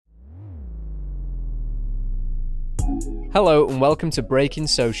Hello and welcome to Breaking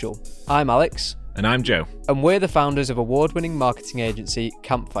Social. I'm Alex. And I'm Joe. And we're the founders of award-winning marketing agency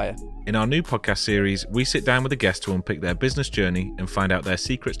Campfire. In our new podcast series, we sit down with a guest to unpick their business journey and find out their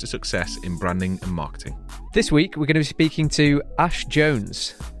secrets to success in branding and marketing. This week, we're going to be speaking to Ash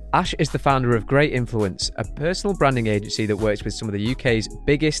Jones. Ash is the founder of Great Influence, a personal branding agency that works with some of the UK's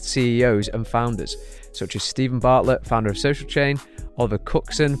biggest CEOs and founders, such as Stephen Bartlett, founder of Social Chain, Oliver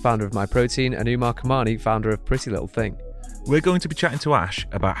Cookson, founder of MyProtein, and Umar Kamani, founder of Pretty Little Thing. We're going to be chatting to Ash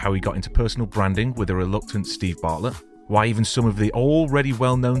about how he got into personal branding with a reluctant Steve Bartlett, why even some of the already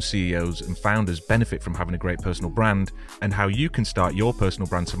well-known CEOs and founders benefit from having a great personal brand, and how you can start your personal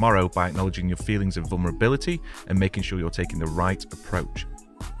brand tomorrow by acknowledging your feelings of vulnerability and making sure you're taking the right approach.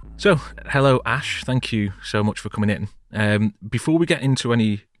 So, hello Ash, thank you so much for coming in. Before we get into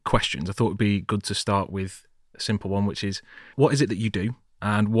any questions, I thought it would be good to start with a simple one, which is, what is it that you do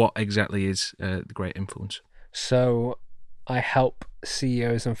and what exactly is the Great Influence? So I help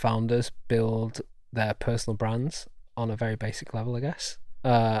CEOs and founders build their personal brands on a very basic level, I guess.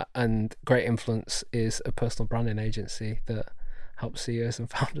 And Great Influence is a personal branding agency that helps CEOs and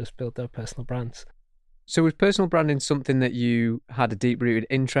founders build their personal brands. So was personal branding something that you had a deep-rooted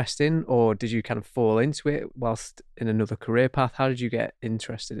interest in, or did you kind of fall into it whilst in another career path? How did you get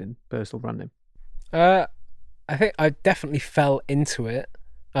interested in personal branding? I think I definitely fell into it.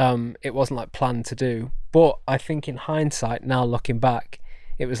 It wasn't like planned to do, but I think in hindsight, now looking back,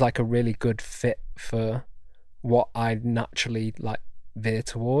 it was like a really good fit for what I naturally like veer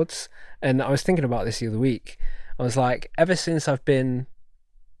towards. And I was thinking about this the other week. I was like, ever since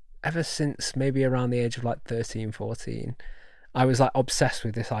maybe around the age of like 13, 14, I was like obsessed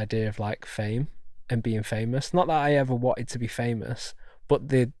with this idea of like fame and being famous. Not that I ever wanted to be famous, but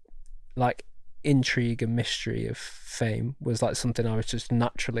the like intrigue and mystery of fame was like something I was just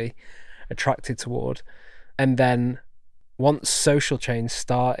naturally attracted toward. And then once Social Chain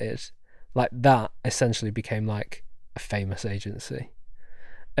started, like that essentially became like a famous agency.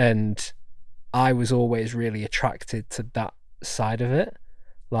 And I was always really attracted to that side of it,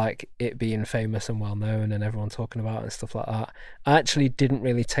 like it being famous and well known and everyone talking about it and stuff like that. I actually didn't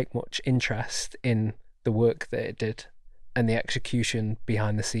really take much interest in the work that it did and the execution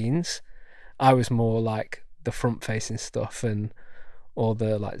behind the scenes. I was more like the front facing stuff and all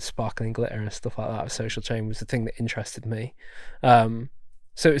the like sparkling glitter and stuff like that of Social Chain was the thing that interested me.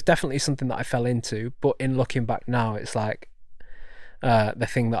 So it was definitely something that I fell into, but in looking back now, it's like the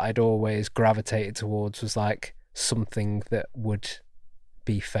thing that I'd always gravitated towards was like something that would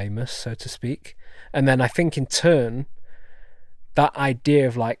be famous, so to speak. And then I think in turn, that idea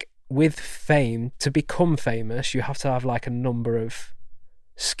of like with fame, to become famous, you have to have like a number of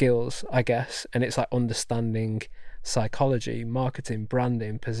skills, I guess. And it's like understanding psychology, marketing,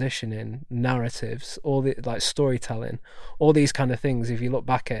 branding, positioning, narratives, all the like storytelling, all these kind of things. If you look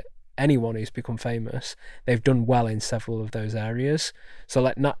back at anyone who's become famous, they've done well in several of those areas. So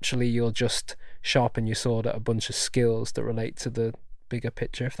like naturally you'll just sharpen your sword at a bunch of skills that relate to the bigger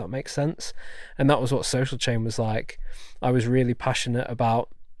picture, if that makes sense. And that was what Social Chain was like. I was really passionate about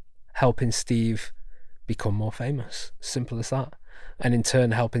helping Steve become more famous, simple as that, and in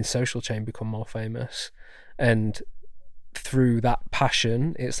turn helping Social Chain become more famous. And through that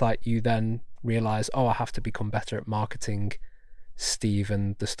passion, it's like you then realize, oh, I have to become better at marketing Steve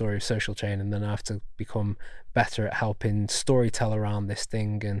and the story of Social Chain, and then I have to become better at helping storytell around this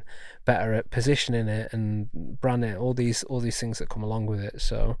thing and better at positioning it and branding it, all these things that come along with it.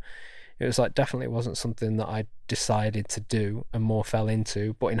 So it was like definitely wasn't something that I decided to do and more fell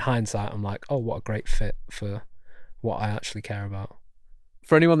into, but in hindsight I'm like, oh, what a great fit for what I actually care about.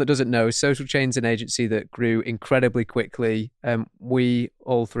 For anyone that doesn't know, Social Chain's an agency that grew incredibly quickly. We,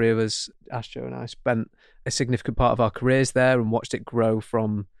 all three of us, Ash, Joe and I, spent a significant part of our careers there and watched it grow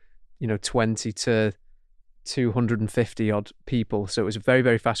from, 20 to 250 odd people. So it was a very,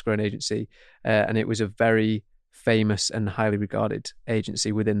 very fast growing agency. And it was a very famous and highly regarded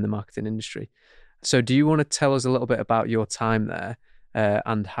agency within the marketing industry. So do you want to tell us a little bit about your time there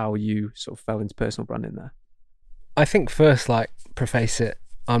and how you sort of fell into personal branding there? I think first, like, preface it,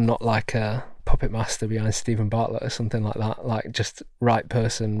 I'm not like a puppet master behind Stephen Bartlett or something like that, like just right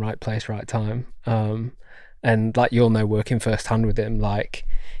person, right place, right time. And like you'll know working firsthand with him, like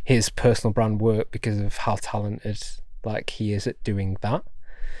his personal brand work because of how talented like he is at doing that.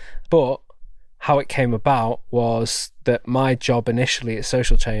 But how it came about was that my job initially at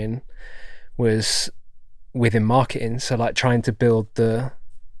Social Chain was within marketing, so like trying to build the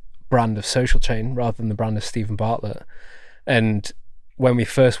brand of Social Chain rather than the brand of Stephen Bartlett. And when we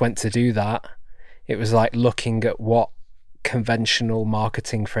first went to do that, it was like looking at what conventional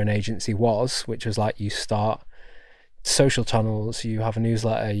marketing for an agency was, which was like you start social channels, you have a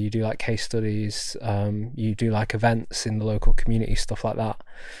newsletter, you do like case studies, you do like events in the local community, stuff like that.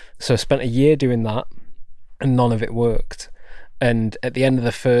 So I spent a year doing that and none of it worked. And at the end of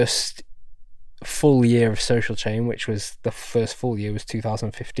the first full year of Social Chain, which was the first full year was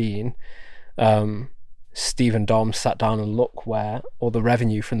 2015, Steve and Dom sat down and looked where all the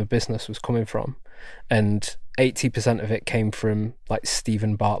revenue from the business was coming from, and 80% of it came from like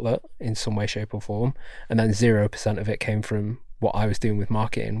Stephen Bartlett in some way, shape or form, and then 0% of it came from what I was doing with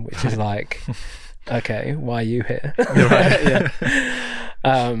marketing, which is like, okay, why are you here?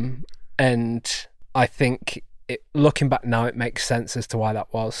 And I think looking back now, it makes sense as to why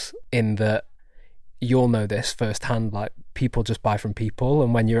that was, in that you'll know this firsthand, like people just buy from people.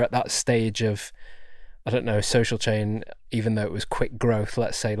 And when you're at that stage of, I don't know, Social Chain, even though it was quick growth,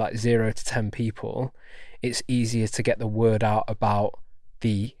 let's say like 0 to 10 people, it's easier to get the word out about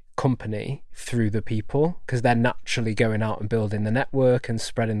the company through the people, because they're naturally going out and building the network and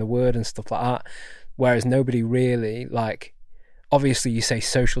spreading the word and stuff like that. Whereas nobody really, like, obviously you say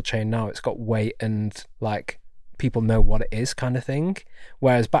Social Chain now, it's got weight and like people know what it is kind of thing.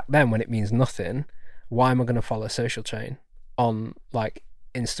 Whereas back then, when it means nothing, why am I going to follow Social Chain on like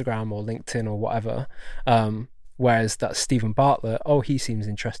Instagram or LinkedIn or whatever? Whereas that Stephen Bartlett, oh, he seems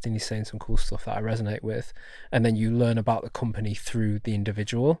interesting, he's saying some cool stuff that I resonate with. And then you learn about the company through the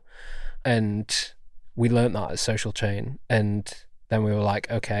individual. And we learned that at Social Chain. And then we were like,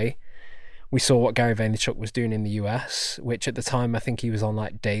 okay, we saw what Gary Vaynerchuk was doing in the US, which at the time I think he was on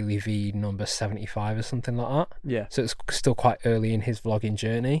like Daily V number 75 or something like that. Yeah. So it's still quite early in his vlogging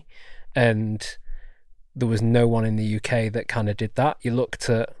journey. And there was no one in the UK that kind of did that. You looked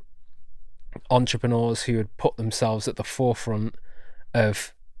at entrepreneurs who had put themselves at the forefront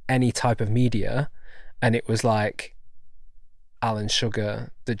of any type of media, and it was like Alan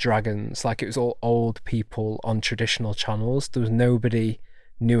Sugar, the Dragons, like it was all old people on traditional channels. There was nobody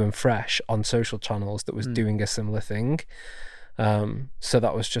new and fresh on social channels that was doing a similar thing. So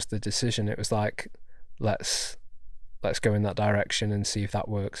that was just the decision. It was like, let's go in that direction and see if that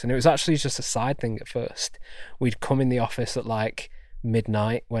works. And it was actually just a side thing at first. We'd come in the office at like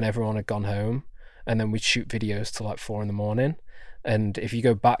midnight when everyone had gone home, and then we'd shoot videos till like 4 a.m. And if you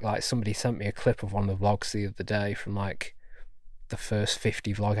go back, like somebody sent me a clip of one of the vlogs the other day from like the first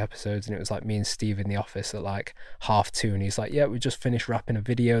 50 vlog episodes, and it was like me and Steve in the office at like 2:30, and he's like, yeah, we just finished wrapping a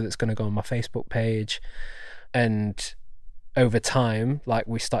video that's going to go on my Facebook page. And over time, like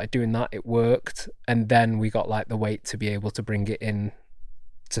we started doing that, it worked, and then we got like the weight to be able to bring it in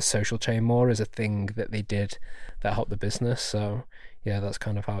to Social Chain more as a thing that they did that helped the business. So yeah, that's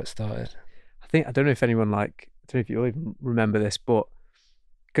kind of how it started. I don't know if anyone I don't know if you'll even remember this, but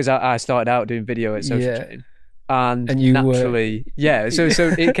because I started out doing video at Social Chain, and you naturally so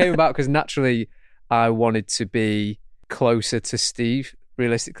it came about because naturally I wanted to be closer to Steve.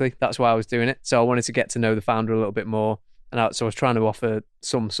 Realistically, that's why I was doing it. So I wanted to get to know the founder a little bit more, and so I was trying to offer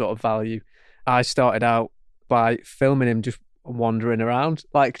some sort of value. I started out by filming him just wandering around,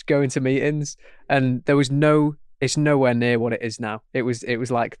 like going to meetings, and it's nowhere near what it is now. It was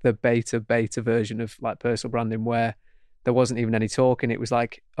like the beta version of like personal branding, where there wasn't even any talking. It was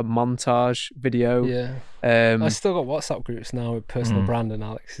like a montage video. Yeah. I still got WhatsApp groups now with personal brand and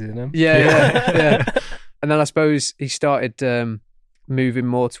Alex is in them. Yeah. And then I suppose he started moving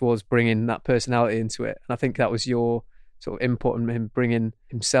more towards bringing that personality into it. And I think that was your sort of input on him bringing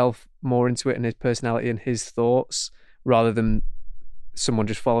himself more into it and his personality and his thoughts, rather than someone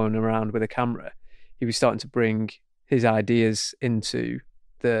just following him around with a camera. He was starting to bring his ideas into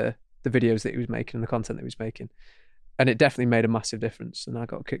the videos that he was making and the content that he was making. And it definitely made a massive difference. And I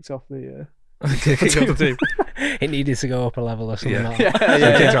got kicked off the team. It needed to go up a level or something like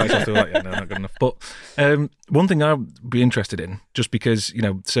that. No, not good enough. But one thing I'd be interested in, just because,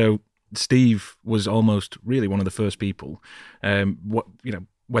 so Steve was almost really one of the first people,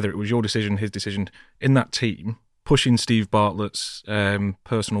 whether it was your decision, his decision, in that team, pushing Steve Bartlett's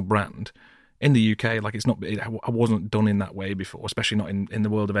personal brand in the UK. Like I wasn't done in that way before, especially not in the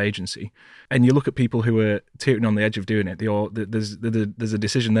world of agency. And you look at people who are teetering on the edge of doing it. There's a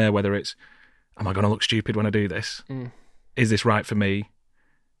decision there, whether it's, am I going to look stupid when I do this? Is this right for me?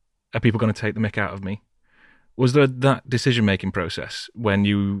 Are people going to take the mick out of me? Was there that decision-making process when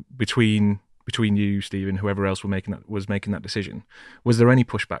you, between you, Stephen, whoever else was making that decision? Was there any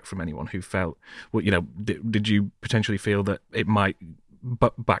pushback from anyone who felt, did you potentially feel that it might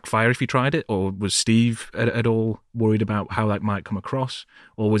backfire if you tried it? Or was Steve at all worried about how that might come across?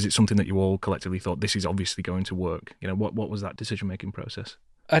 Or was it something that you all collectively thought, this is obviously going to work? What was that decision-making process?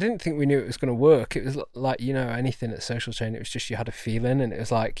 I didn't think we knew it was going to work. It was like, anything at Social Chain, it was just you had a feeling, and it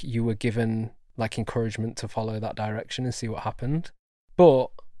was like you were given like encouragement to follow that direction and see what happened. But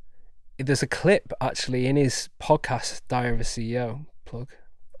there's a clip actually in his podcast, Diary of a CEO, plug,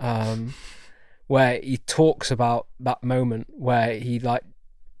 where he talks about that moment where he like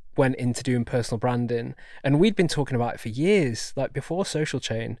went into doing personal branding, and we'd been talking about it for years, like before Social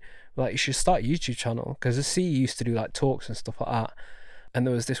Chain, like you should start a YouTube channel, because the C used to do like talks and stuff like that. And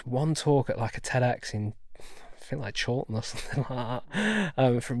there was this one talk at like a TEDx in, I think like Chorlton or something like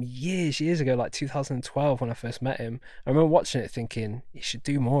that, from years ago, like 2012 when I first met him. I remember watching it thinking, you should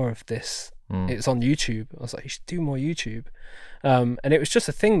do more of this. It's on YouTube. I was like, you should do more YouTube. And it was just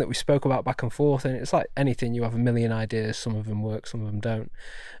a thing that we spoke about back and forth. And it's like anything, you have a million ideas. Some of them work, some of them don't.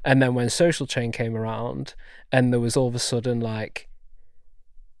 And then when Social Chain came around, and there was all of a sudden like,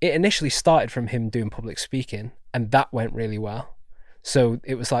 it initially started from him doing public speaking, and that went really well. So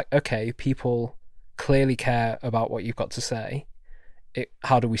it was like, okay, people clearly care about what you've got to say.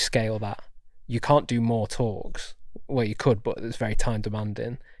 How do we scale that? You can't do more talks. Well, you could, but it's very time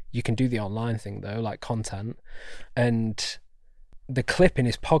demanding. You can do the online thing though, like content. And the clip in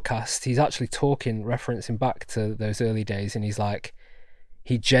his podcast, he's actually talking, referencing back to those early days, and he's like,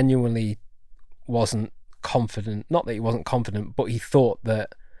 he genuinely wasn't confident. Not that he wasn't confident, but he thought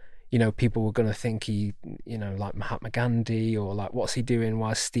that, you know, people were going to think he, you know, like Mahatma Gandhi, or like, what's he doing?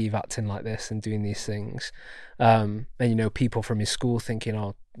 Why is Steve acting like this and doing these things? And, you know, people from his school thinking,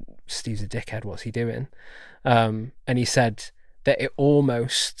 oh, Steve's a dickhead, what's he doing? And he said that it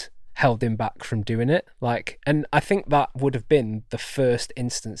almost held him back from doing it. Like, and I think that would have been the first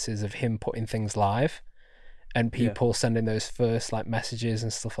instances of him putting things live and people sending those first like messages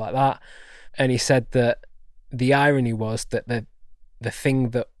and stuff like that. And he said that the irony was that the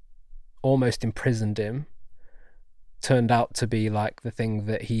thing that almost imprisoned him turned out to be like the thing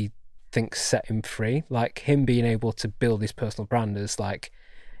that he thinks set him free. Like him being able to build his personal brand is like,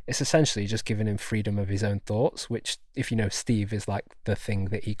 it's essentially just giving him freedom of his own thoughts, which, if you know Steve, is like the thing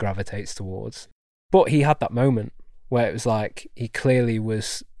that he gravitates towards. But he had that moment where it was like he clearly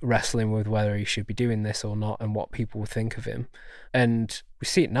was wrestling with whether he should be doing this or not and what people would think of him. And we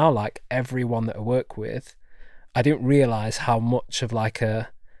see it now, like everyone that I work with, I didn't realize how much of like an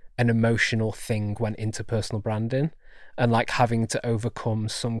emotional thing went into personal branding, and like having to overcome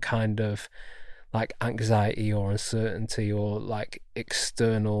some kind of like anxiety or uncertainty or like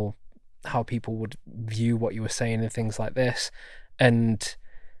external, how people would view what you were saying and things like this. And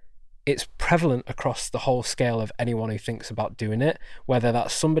it's prevalent across the whole scale of anyone who thinks about doing it, whether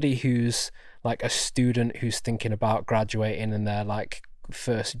that's somebody who's like a student who's thinking about graduating and they're like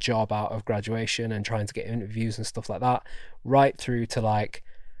first job out of graduation and trying to get interviews and stuff like that, right through to like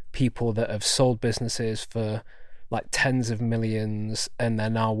people that have sold businesses for like tens of millions and they're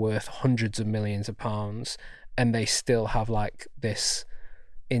now worth hundreds of millions of pounds, and they still have like this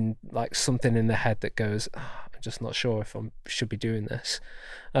in like something in their head that goes, I'm just not sure if I should be doing this.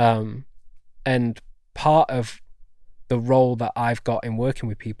 And part of the role that I've got in working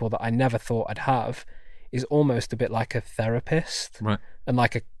with people that I never thought I'd have is almost a bit like a therapist, right, and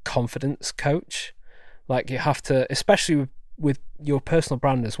like a confidence coach. Like you have to, especially with your personal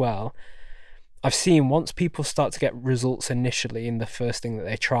brand as well, I've seen once people start to get results initially in the first thing that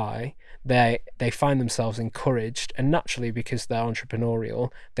they try, they find themselves encouraged, and naturally, because they're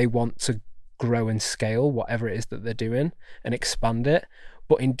entrepreneurial, they want to grow and scale whatever it is that they're doing and expand it.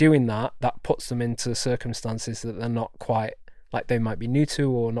 But in doing that, that puts them into circumstances that they're not quite, like they might be new to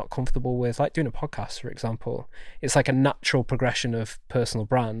or not comfortable with, like doing a podcast, for example. It's like a natural progression of personal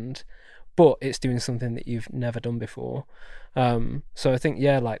brand, but it's doing something that you've never done before. So I think,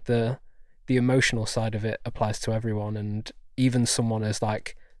 yeah, like the emotional side of it applies to everyone, and even someone as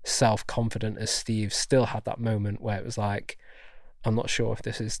like self-confident as Steve still had that moment where it was like, I'm not sure if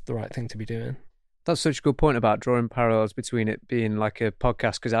this is the right thing to be doing. That's such a good point about drawing parallels between it being like a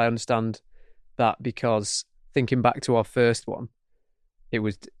podcast, because I understand that, because thinking back to our first one, it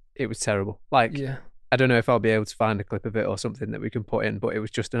was terrible. Like, yeah. I don't know if I'll be able to find a clip of it or something that we can put in, but it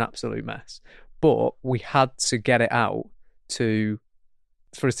was just an absolute mess. But we had to get it out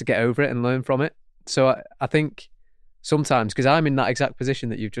for us to get over it and learn from it. So I think sometimes, because I'm in that exact position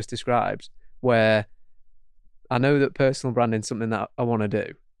that you've just described, where I know that personal branding is something that I want to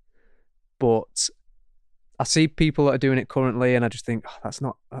do, but I see people that are doing it currently and I just think, oh, that's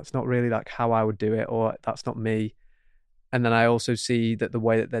not really like how I would do it, or that's not me. And then I also see that the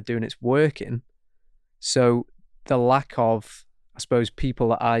way that they're doing it's working. So the lack of, I suppose, people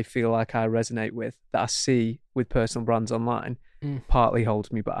that I feel like I resonate with, that I see with personal brands online, partly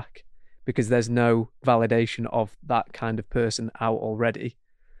holds me back, because there's no validation of that kind of person out already.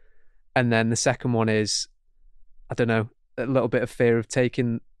 And then the second one is, I don't know, a little bit of fear of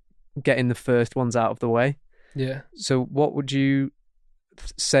taking getting the first ones out of the way. Yeah. So what would you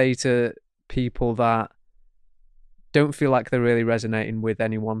say to people that don't feel like they're really resonating with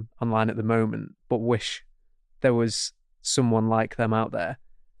anyone online at the moment, but wish there was someone like them out there?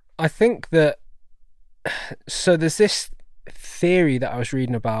 I think that, so there's this theory that I was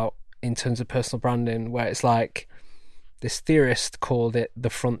reading about in terms of personal branding, where it's like, this theorist called it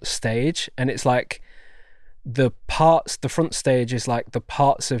the front stage, and it's like the front stage is like the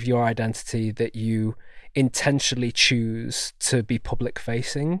parts of your identity that you intentionally choose to be public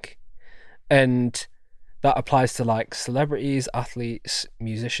facing. And that applies to like celebrities, athletes,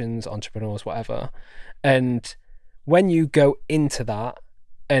 musicians, entrepreneurs, whatever. And when you go into that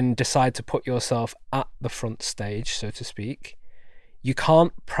and decide to put yourself at the front stage, so to speak, you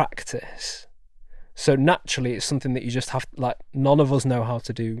can't practice. So naturally, it's something that you just have, like, none of us know how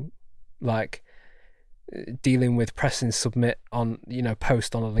to do, like dealing with pressing submit on,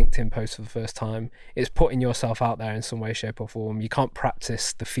 post on a LinkedIn post for the first time. It's putting yourself out there in some way, shape or form. You can't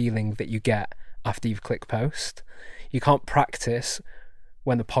practice the feeling that you get after you've clicked post. You can't practice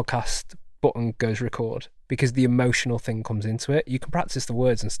when the podcast button goes record, because the emotional thing comes into it. You can practice the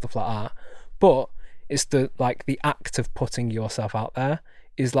words and stuff like that, but it's the act of putting yourself out there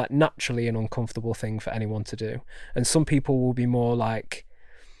is like naturally an uncomfortable thing for anyone to do. And some people will be more like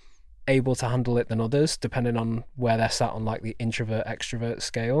able to handle it than others, depending on where they're sat on like the introvert extrovert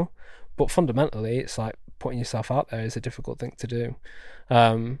scale. But fundamentally, it's like putting yourself out there is a difficult thing to do.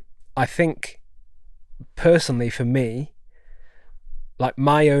 I think personally for me, like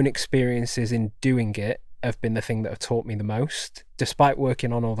my own experiences in doing it have been the thing that have taught me the most, despite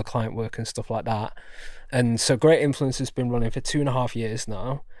working on all the client work and stuff like that. And so Great Influence has been running for 2.5 years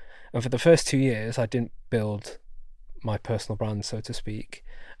now. And for the first 2 years, I didn't build my personal brand, so to speak.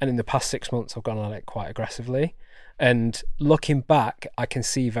 And in the past 6 months, I've gone on it quite aggressively. And looking back, I can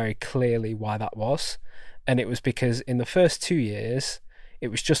see very clearly why that was. And it was because in the first 2 years, it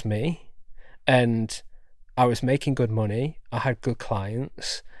was just me. And I was making good money. I had good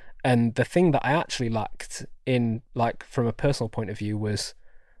clients. And the thing that I actually lacked in, like, from a personal point of view was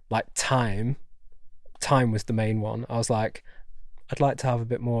like time. Time was the main one. I was like, I'd like to have a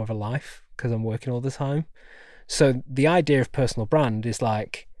bit more of a life because I'm working all the time. So the idea of personal brand is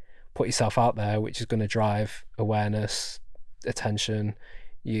like, put yourself out there, which is going to drive awareness, attention.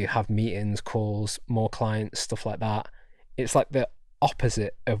 You have meetings, calls, more clients, stuff like that. It's like the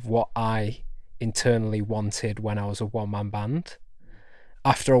opposite of what I internally wanted when I was a one-man band.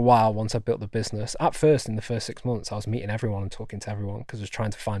 After a while, once I built the business, at first, in the first 6 months, I was meeting everyone and talking to everyone because I was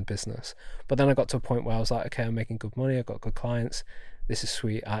trying to find business. But then I got to a point where I was like, okay, I'm making good money. I've got good clients. This is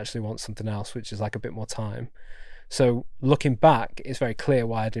sweet. I actually want something else, which is like a bit more time. So looking back, it's very clear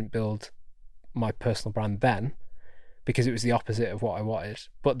why I didn't build my personal brand then, because it was the opposite of what I wanted.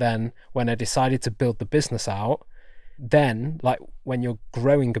 But then when I decided to build the business out, then like when you're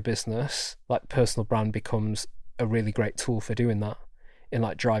growing a business, like personal brand becomes a really great tool for doing that, in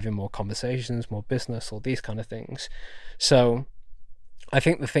like driving more conversations, more business, all these kind of things. So I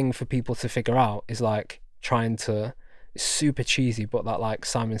think the thing for people to figure out is like trying to, it's super cheesy, but that like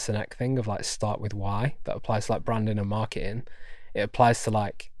Simon Sinek thing of like start with why, that applies to like branding and marketing. It applies to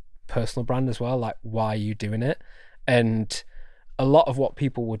like personal brand as well, like why are you doing it? And a lot of what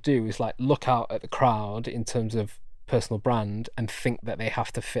people will do is like look out at the crowd in terms of personal brand and think that they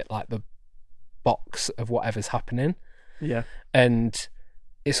have to fit like the box of whatever's happening. Yeah. And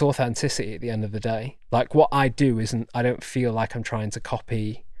it's authenticity at the end of the day. Like what I do isn't, I don't feel like I'm trying to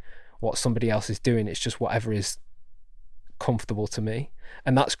copy what somebody else is doing. It's just whatever is comfortable to me.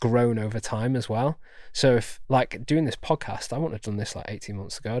 And that's grown over time as well. So if like doing this podcast, I wouldn't have done this like 18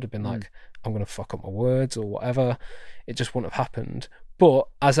 months ago. I'd have been like, I'm going to fuck up my words or whatever. It just wouldn't have happened. But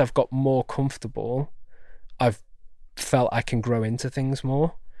as I've got more comfortable, I've felt I can grow into things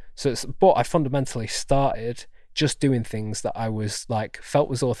more. But I fundamentally started just doing things that I was like, felt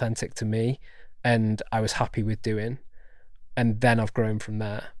was authentic to me and I was happy with doing. And then I've grown from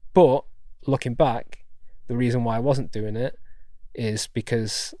there. But looking back, the reason why I wasn't doing it is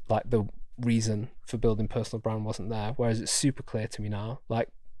because like the reason for building personal brand wasn't there. Whereas it's super clear to me now. Like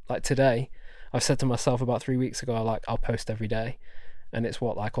today, I've said to myself about 3 weeks ago, I'll post every day. And it's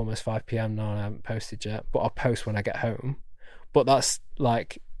like almost 5 p.m. now and I haven't posted yet, but I'll post when I get home. But that's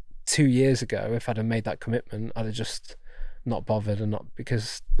like 2 years ago. If I'd have made that commitment, I'd have just not bothered, and not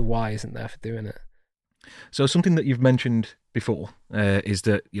because the why isn't there for doing it. So something that you've mentioned before is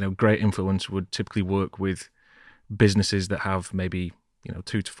that, Great Influence would typically work with businesses that have maybe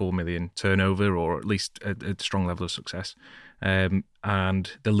 2 to 4 million turnover, or at least a strong level of success, and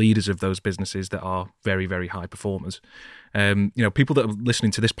the leaders of those businesses that are very, very high performers. People that are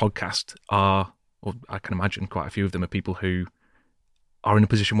listening to this podcast are, or I can imagine quite a few of them are people who are in a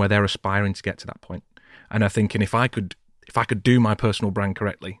position where they're aspiring to get to that point. And I think, and if I could do my personal brand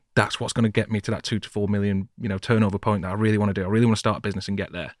correctly, that's what's going to get me to that 2 to 4 million, turnover point that I really want to do. I really want to start a business and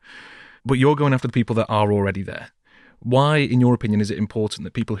get there. But you're going after the people that are already there. Why, in your opinion, is it important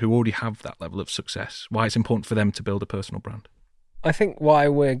that people who already have that level of success, why it's important for them to build a personal brand? I think why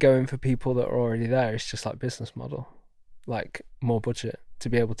we're going for people that are already there is just like business model, like more budget to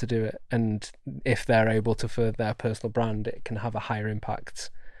be able to do it. And if they're able to further their personal brand, it can have a higher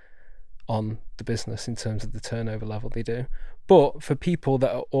impact on the business in terms of the turnover level they do. But for people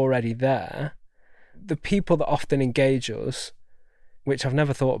that are already there, the people that often engage us, which I've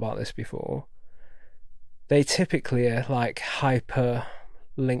never thought about this before, they typically are like hyper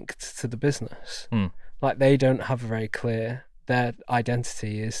linked to the business. Like they don't have a very clear, their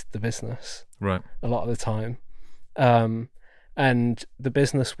identity is the business, right? A lot of the time. And the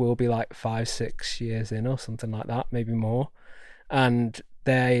business will be like 5-6 years in or something like that, maybe more. And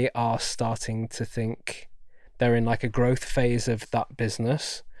they are starting to think they're in like a growth phase of that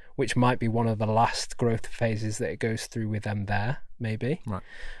business, which might be one of the last growth phases that it goes through with them there, maybe. Right.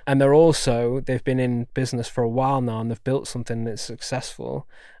 And they've been in business for a while now and they've built something that's successful,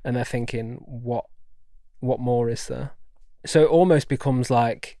 and they're thinking, what more is there? So it almost becomes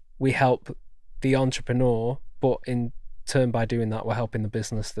like we help the entrepreneur, but in turn by doing that, we're helping the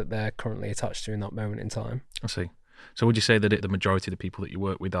business that they're currently attached to in that moment in time. I see. So would you say that the majority of the people that you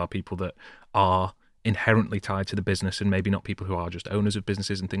work with are people that are inherently tied to the business and maybe not people who are just owners of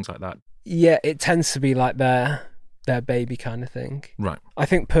businesses and things like that? Yeah, it tends to be like their baby kind of thing. Right. I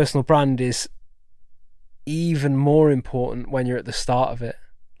think personal brand is even more important when you're at the start of it.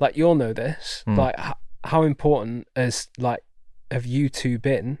 Like, you'll know this. Like, how important have you two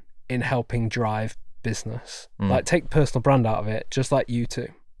been in helping drive business? Like, take personal brand out of it, just like you two,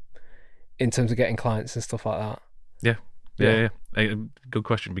 in terms of getting clients and stuff like that. Yeah. Good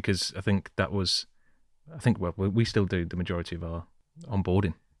question, because I think we still do the majority of our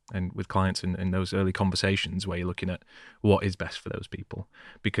onboarding and with clients in those early conversations where you're looking at what is best for those people.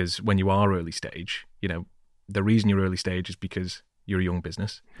 Because when you are early stage, the reason you're early stage is because you're a young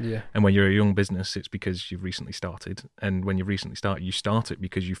business. Yeah. And when you're a young business, it's because you've recently started. And when you've recently started, you start it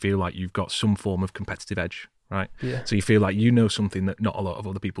because you feel like you've got some form of competitive edge, right? Yeah. So you feel like you know something that not a lot of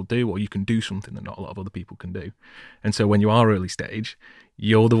other people do, or you can do something that not a lot of other people can do. And so when you are early stage,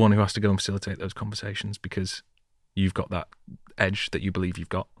 you're the one who has to go and facilitate those conversations because you've got that edge that you believe you've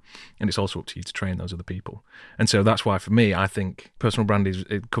got. And it's also up to you to train those other people. And so that's why, for me, I think personal brand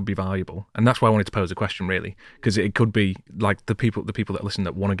it could be valuable. And that's why I wanted to pose a question, really, because it could be like the people that listen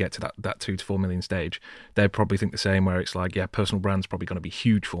that want to get to that 2 to 4 million stage, they probably think the same, where it's like, yeah, personal brand's probably going to be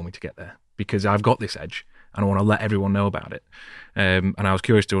huge for me to get there because I've got this edge and I want to let everyone know about it. And I was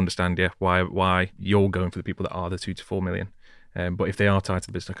curious to understand, why you're going for the people that are the 2 to 4 million. But if they are tied to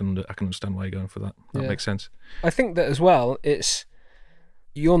the business, I can understand why you're going for that. That makes sense. I think that as well,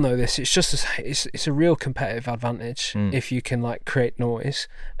 you'll know this, it's a real competitive advantage if you can like create noise.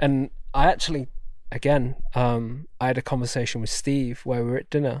 And I actually, again, I had a conversation with Steve where we were at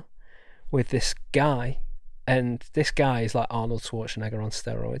dinner with this guy, and this guy is like Arnold Schwarzenegger on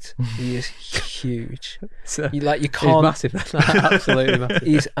steroids. He is huge. You can't. He's massive. Absolutely massive.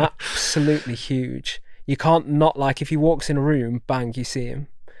 He's absolutely huge. You can't not, like, if he walks in a room, bang, you see him.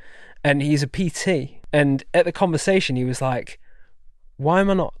 And he's a PT. And at the conversation, he was like, why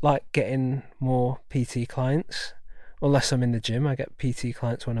am I not like getting more PT clients? Unless I'm in the gym, I get PT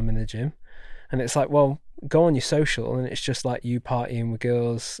clients when I'm in the gym. And it's like, well, go on your social and it's just like you partying with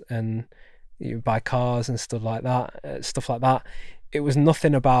girls and you buy cars and stuff like that. It was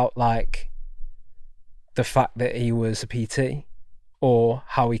nothing about like the fact that he was a PT or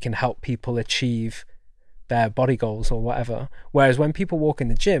how he can help people achieve their body goals or whatever. Whereas when people walk in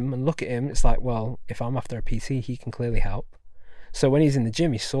the gym and look at him, it's like, well, if I'm after a PT, he can clearly help. So when he's in the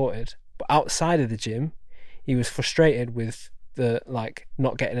gym, he's sorted. But outside of the gym, he was frustrated with the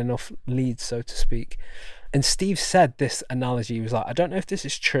not getting enough leads, so to speak. And Steve said this analogy. He was like, I don't know if this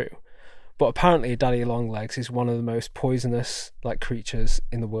is true, but apparently a daddy longlegs is one of the most poisonous creatures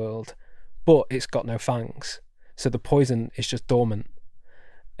in the world, but it's got no fangs. So the poison is just dormant.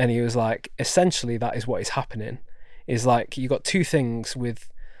 And he was like, essentially that is what is happening. Is like you got two things with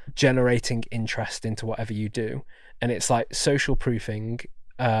generating interest into whatever you do. And it's like social proofing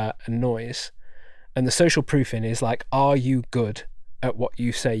and noise. And the social proofing is like, are you good at what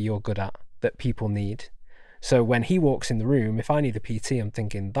you say you're good at that people need? So when he walks in the room, if I need a PT, I'm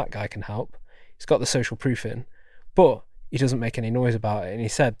thinking that guy can help. He's got the social proofing, but he doesn't make any noise about it. And he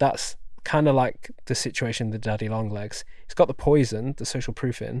said that's kind of like the situation with the daddy long legs. He's got the poison, the social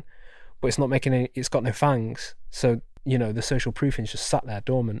proofing, but it's not making any, it's got no fangs. So, you know, the social proofing's just sat there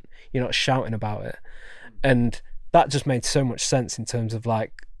dormant. You're not shouting about it. And that just made so much sense in terms of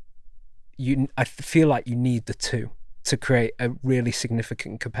like, I feel like you need the two to create a really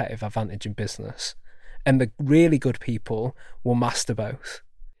significant competitive advantage in business. And the really good people will master both.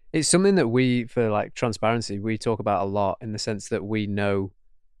 It's something that we, for like transparency, we talk about a lot, in the sense that we know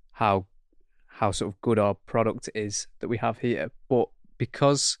how sort of good our product is that we have here. But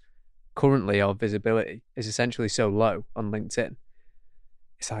because currently our visibility is essentially so low on LinkedIn,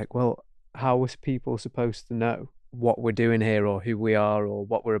 it's like, well, how are people supposed to know what we're doing here or who we are or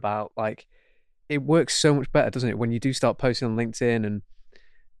what we're about? Like, it works so much better, doesn't it, when you do start posting on LinkedIn and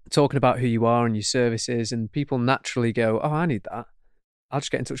talking about who you are and your services, and people naturally go, oh, I need that. I'll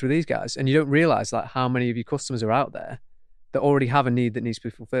just get in touch with these guys. And you don't realize like how many of your customers are out there that already have a need that needs to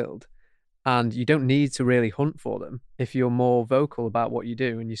be fulfilled. And you don't need to really hunt for them if you're more vocal about what you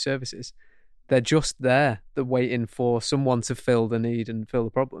do and your services. They're just there. They're waiting for someone to fill the need and fill the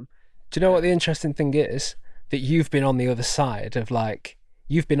problem. Do you know what the interesting thing is? That you've been on the other side of like,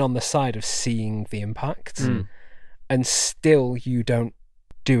 you've been on the side of seeing the impact, and still you don't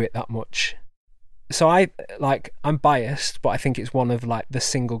do it that much. So I'm biased, but I think it's one of like the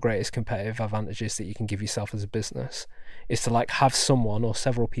single greatest competitive advantages that you can give yourself as a business, is to like have someone or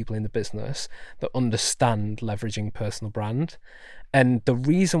several people in the business that understand leveraging personal brand. And the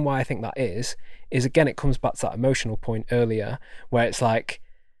reason why I think that is again, it comes back to that emotional point earlier, where it's like,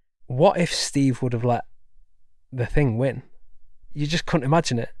 what if Steve would have let the thing win? You just couldn't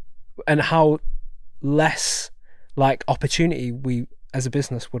imagine it, and how less like opportunity we as a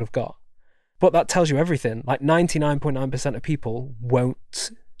business would have got. But that tells you everything. Like 99.9% of people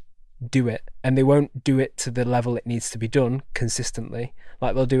won't do it, and they won't do it to the level it needs to be done consistently.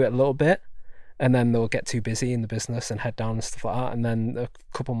 Like they'll do it a little bit, and then they'll get too busy in the business and head down and stuff like that. And then a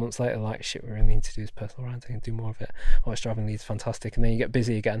couple months later, like, shit, we really need to do this personal branding and do more of it. Oh, it's driving leads, fantastic. And then you get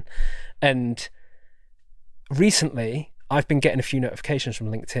busy again. And recently, I've been getting a few notifications from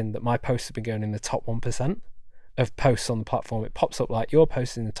LinkedIn that my posts have been going in the top 1% of posts on the platform. It pops up like, your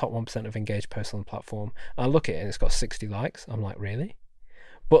post is in the top 1% of engaged posts on the platform. And I look at it and it's got 60 likes. I'm like, really?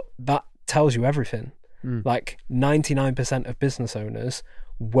 But that tells you everything. Like 99% of business owners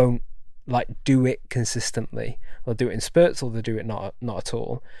won't like do it consistently. They'll do it in spurts, or they'll do it not at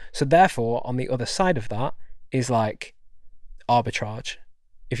all. So therefore, on the other side of that is like arbitrage.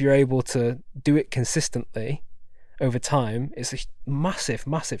 If you're able to do it consistently over time, it's a massive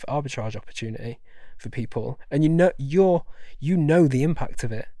arbitrage opportunity for people. And you know the impact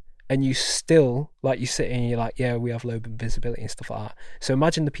of it, and you still, like, you sit in and you're like, yeah, we have low visibility and stuff like that. So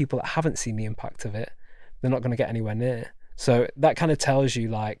imagine the people that haven't seen the impact of it, they're not going to get anywhere near. So that kind of tells you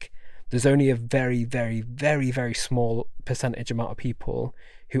like there's only a very, very, very, very small percentage amount of people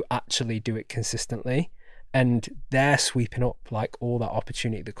who actually do it consistently, and they're sweeping up like all that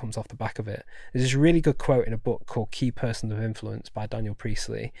opportunity that comes off the back of it. There's this really good quote in a book called Key Person of Influence by Daniel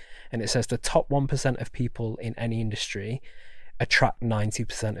Priestley, and it says the top 1% of people in any industry attract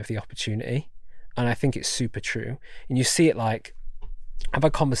 90% of the opportunity. And I think it's super true. And you see it, like, I've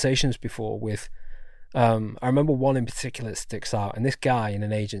had conversations before with I remember one in particular that sticks out, and this guy in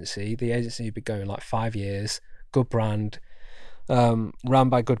an agency, the agency had been going like 5 years, good brand, ran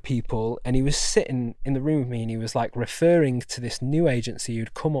by good people, and he was sitting in the room with me and he was like referring to this new agency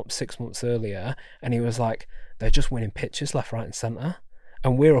who'd come up 6 months earlier, and he was like, they're just winning pitches left, right and centre,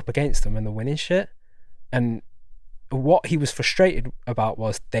 and we're up against them and they're winning shit. And what he was frustrated about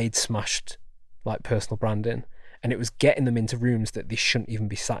was they'd smashed like personal branding, and it was getting them into rooms that they shouldn't even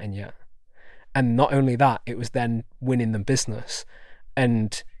be sat in yet. And not only that, it was then winning them business.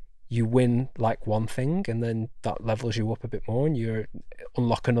 And you win like one thing, and then that levels you up a bit more, and you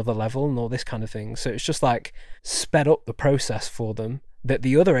unlock another level and all this kind of thing. So it's just like sped up the process for them, that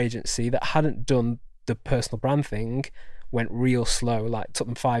the other agency that hadn't done the personal brand thing went real slow, like took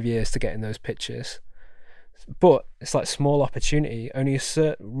them 5 years to get in those pitches. But it's like small opportunity, only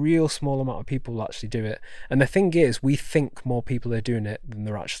a real small amount of people will actually do it. And the thing is, we think more people are doing it than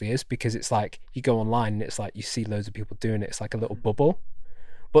there actually is, because it's like you go online and it's like you see loads of people doing it, it's like a little bubble.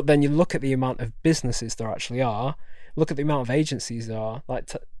 But then you look at the amount of businesses there actually are, look at the amount of agencies there are,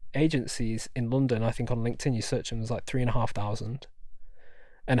 like agencies in London, I think on LinkedIn you search them, there's like 3,500.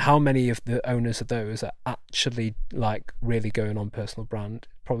 And how many of the owners of those are actually like really going on personal brand?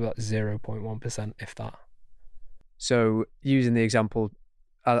 Probably like 0.1%, if that. So using the example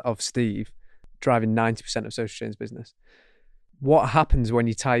of Steve, driving 90% of Social Chain's business. What happens when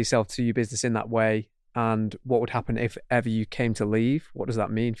you tie yourself to your business in that way? And what would happen if ever you came to leave? What does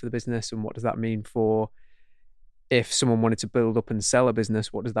that mean for the business? And what does that mean for if someone wanted to build up and sell a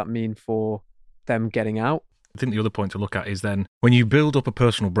business? What does that mean for them getting out? I think the other point to look at is then when you build up a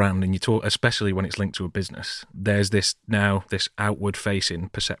personal brand and you talk, especially when it's linked to a business, there's this outward facing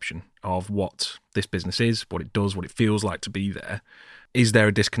perception of what this business is, what it does, what it feels like to be there. Is there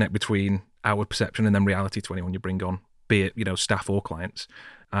a disconnect between outward perception and then reality to anyone you bring on, be it, staff or clients?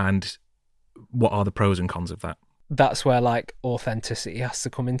 And what are the pros and cons of that? That's where like authenticity has to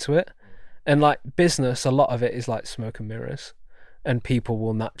come into it. And like business, a lot of it is like smoke and mirrors, and people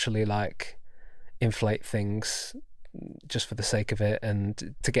will naturally like inflate things just for the sake of it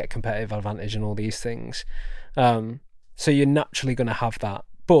and to get competitive advantage and all these things. So you're naturally going to have that.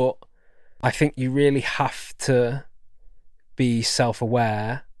 But I think you really have to be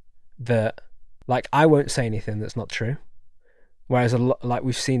self-aware that, like, I won't say anything that's not true. Whereas, like,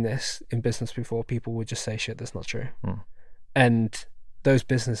 we've seen this in business before, people would just say shit that's not true. And those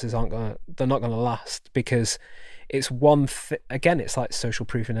businesses they're not going to last, because it's again, it's like social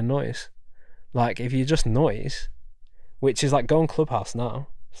proofing and noise. Like, if you're just noise, which is like go on Clubhouse now,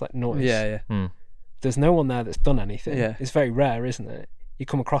 it's like noise. Yeah. There's no one there that's done anything. Yeah. It's very rare, isn't it? You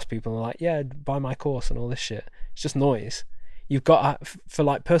come across people and they're like, yeah, buy my course and all this shit. It's just noise. You've got to, for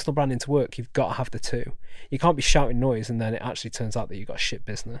like personal branding to work, you've got to have the two. You can't be shouting noise and then it actually turns out that you've got shit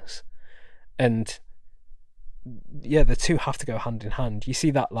business. And yeah, the two have to go hand in hand. You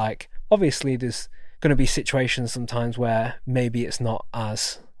see that, like, obviously there's going to be situations sometimes where maybe it's not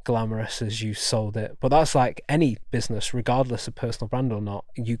as glamorous as you sold it, but that's like any business, regardless of personal brand or not.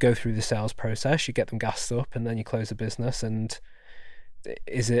 You go through the sales process, you get them gassed up, and then you close the business. And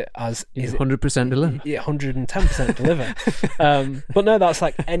is it 100% deliver? Yeah, 110% deliver. But no, that's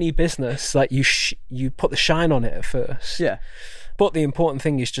like any business. Like you put the shine on it at first. Yeah. But the important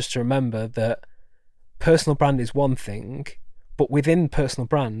thing is just to remember that personal brand is one thing, but within personal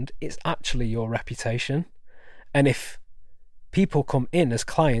brand, it's actually your reputation. And if people come in as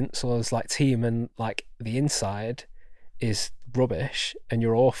clients or as like team and like the inside is rubbish and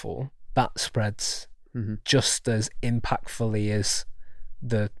you're awful, that spreads just as impactfully as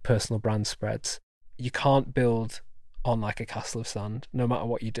the personal brand spreads. You can't build on like a castle of sand, no matter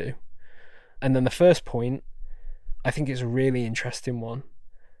what you do. And then the first point, I think, is a really interesting one.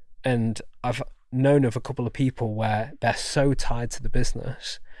 And I've known of a couple of people where they're so tied to the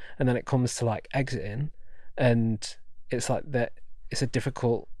business, and then it comes to like exiting, and it's like that it's a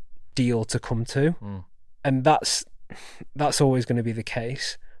difficult deal to come to. And that's always going to be the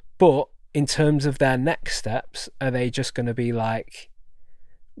case. But in terms of their next steps, are they just going to be like,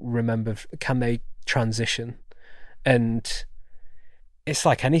 can they transition? And it's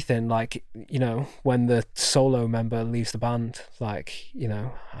like anything, like, when the solo member leaves the band, like,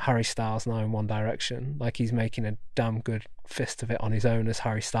 Harry Styles now in One Direction, like, he's making a damn good fist of it on his own as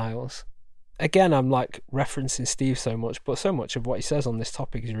Harry Styles. Again, I'm like referencing Steve so much, but so much of what he says on this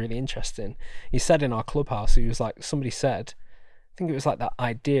topic is really interesting. He said in our Clubhouse, somebody said, I think it was like that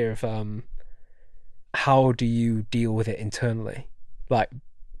idea of how do you deal with it internally? Like,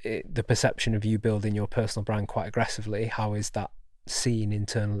 the perception of you building your personal brand quite aggressively, how is that seen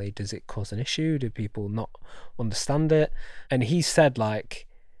internally? Does it cause an issue? Do people not understand it? And he said, like,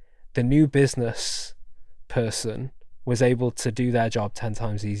 the new business person was able to do their job 10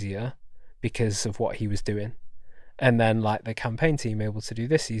 times easier because of what he was doing. And then, like, the campaign team able to do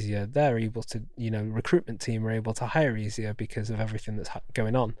this easier. They're able to, recruitment team are able to hire easier because of everything that's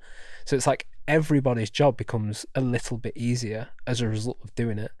going on. So it's like everybody's job becomes a little bit easier as a result of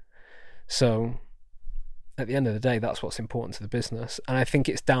doing it. So at the end of the day, that's what's important to the business. And I think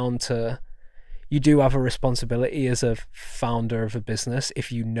it's down to, you do have a responsibility as a founder of a business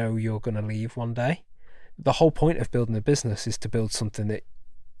if you know you're going to leave one day. The whole point of building a business is to build something that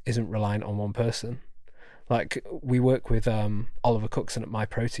isn't reliant on one person. Like, we work with Oliver Cookson at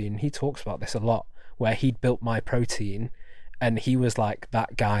MyProtein. He talks about this a lot, where he'd built MyProtein and he was like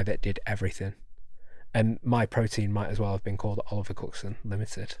that guy that did everything. And MyProtein might as well have been called Oliver Cookson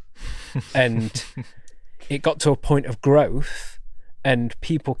Limited. And it got to a point of growth and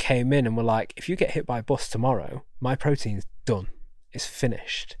people came in and were like, if you get hit by a bus tomorrow, MyProtein's done. It's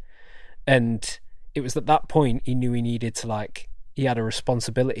finished. And it was at that point he knew he needed to, like, he had a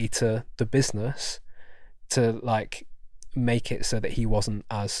responsibility to the business to, like, make it so that he wasn't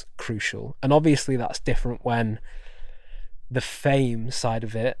as crucial. And obviously that's different when the fame side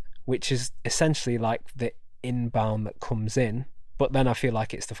of it, which is essentially like the inbound that comes in, but then I feel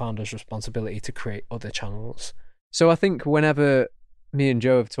like it's the founder's responsibility to create other channels. So I think whenever me and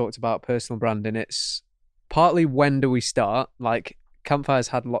Joe have talked about personal branding, it's partly when do we start? Like, Campfire's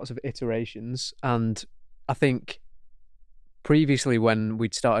had lots of iterations, and I think previously when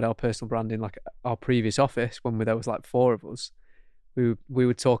we'd started our personal branding, like our previous office, when there was like 4 of us, we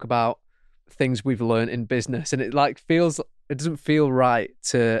would talk about things we've learned in business, and it doesn't feel right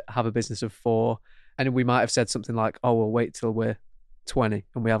to have a business of 4, and we might have said something like, oh, we'll wait till we're 20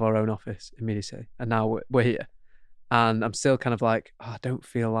 and we have our own office immediately, and now we're here. And I'm still kind of like, oh, I don't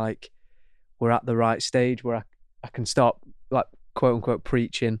feel like we're at the right stage where I can start, like, quote unquote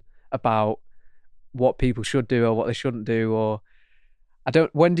preaching about what people should do or what they shouldn't do. Or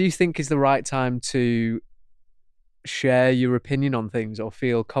when do you think is the right time to share your opinion on things or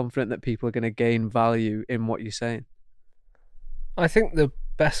feel confident that people are going to gain value in what you're saying? I think the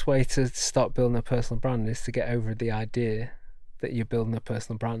best way to start building a personal brand is to get over the idea that you're building a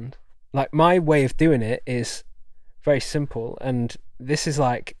personal brand. Like, my way of doing it is very simple, and this is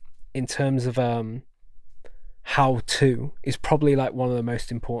like, in terms of how to, is probably like one of the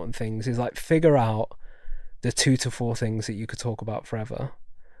most important things, is like figure out the 2 to 4 things that you could talk about forever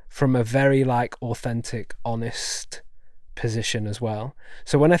from a very like authentic, honest position as well.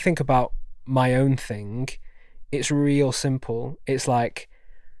 So when I think about my own thing, it's real simple. It's like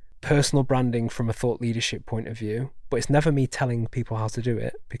personal branding from a thought leadership point of view, but it's never me telling people how to do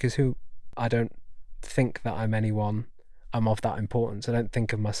it, because I don't think that I'm of that importance. I don't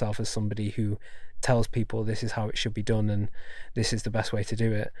think of myself as somebody who tells people this is how it should be done and this is the best way to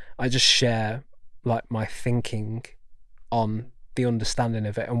do it. I just share like my thinking on the understanding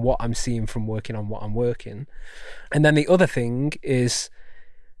of it and what I'm seeing from working on what I'm working. And then the other thing is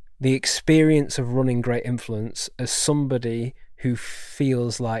the experience of running Great Influence as somebody who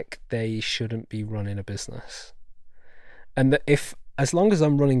feels like they shouldn't be running a business. And that as long as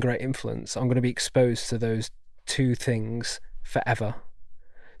I'm running Great Influence, I'm going to be exposed to those 2 things forever.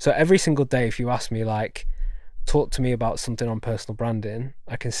 So every single day, if you ask me, like, talk to me about something on personal branding,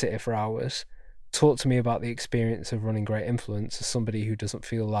 I can sit here for hours. Talk to me about the experience of running Great Influence as somebody who doesn't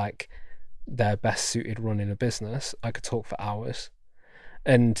feel like they're best suited running a business, I could talk for hours.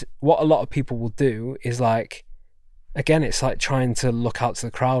 And what a lot of people will do is, like, again, it's like trying to look out to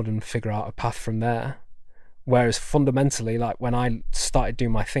the crowd and figure out a path from there. Whereas fundamentally, like, when I started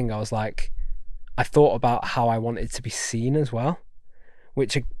doing my thing, I was like, I thought about how I wanted to be seen as well,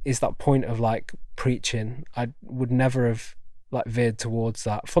 which is that point of like preaching. I would never have like veered towards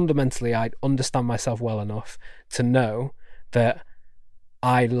that. Fundamentally, I understand myself well enough to know that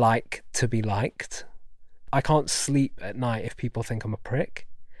I like to be liked. I can't sleep at night if people think I'm a prick.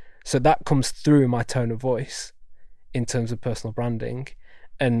 So that comes through in my tone of voice in terms of personal branding.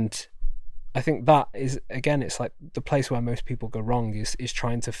 And I think that is, again, it's like the place where most people go wrong is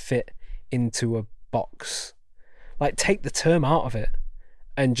trying to fit into a box. Like, take the term out of it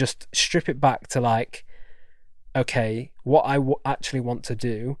and just strip it back to like, okay, what I actually want to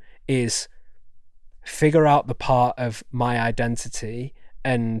do is figure out the part of my identity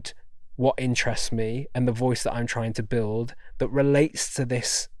and what interests me and the voice that I'm trying to build that relates to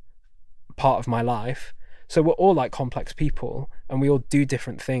this part of my life. So we're all like complex people and we all do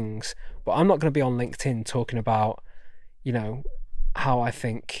different things, but I'm not going to be on LinkedIn talking about, you know, how I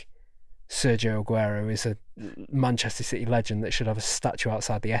think Sergio Aguero is a Manchester City legend that should have a statue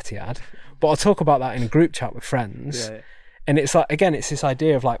outside the Etihad. But I'll talk about that in a group chat with friends. Yeah. And it's like, again, it's this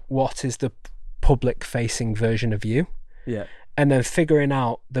idea of like, what is the public facing version of you? Yeah. And then figuring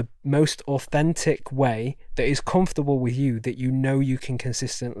out the most authentic way that is comfortable with you, that you know you can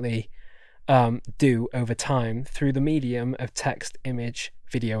consistently do over time through the medium of text, image,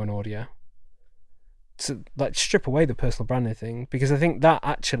 video, and audio. So like, strip away the personal branding thing, because I think that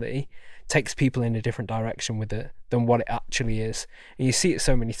actually takes people in a different direction with it than what it actually is. And you see it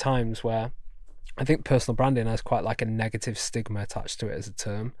so many times where I think personal branding has quite like a negative stigma attached to it as a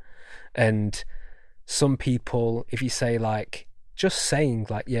term. And some people, if you say like, just saying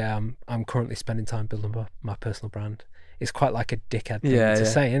like, yeah, I'm currently spending time building my personal brand, it's quite like a dickhead thing to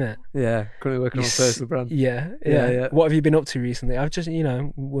say, isn't it? Yeah, currently working on a personal brand. Yeah. What have you been up to recently? I've just,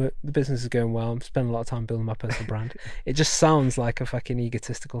 the business is going well. I'm spending a lot of time building my personal brand. It just sounds like a fucking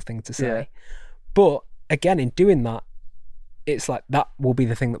egotistical thing to say. Yeah. But again, in doing that, it's like that will be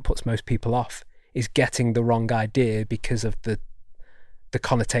the thing that puts most people off, is getting the wrong idea because of the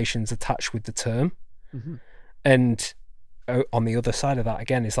connotations attached with the term. Mm-hmm. And on the other side of that,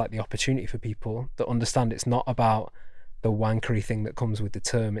 again, is like the opportunity for people that understand it's not about the wankery thing that comes with the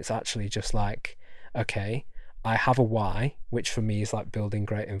term. It's actually just like, okay, I have a why, which for me is like building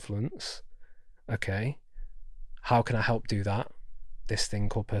great influence. Okay, how can I help do that? this thing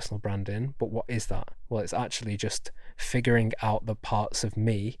called personal branding, but what is that? Well, it's actually just figuring out the parts of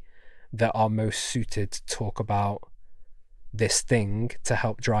me that are most suited to talk about this thing to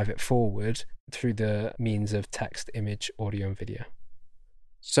help drive it forward through the means of text, image, audio, and video.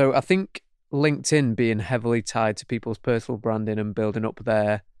 So I think LinkedIn being heavily tied to people's personal branding and building up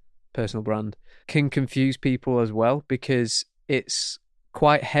their personal brand can confuse people as well, because it's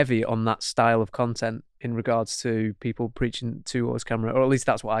quite heavy on that style of content in regards to people preaching towards camera, or at least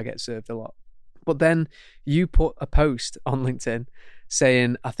that's what I get served a lot. But then you put a post on LinkedIn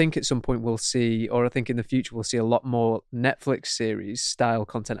saying, I think at some point we'll see, or I think in the future we'll see a lot more Netflix series style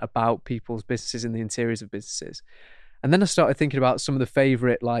content about people's businesses and the interiors of businesses. And then I started thinking about some of the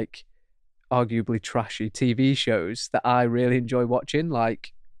favourite, like, arguably trashy TV shows that I really enjoy watching.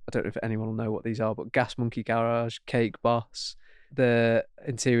 Like, I don't know if anyone will know what these are, but Gas Monkey Garage, Cake Boss, the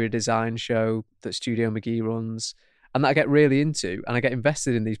interior design show that Studio McGee runs, and that I get really into, and I get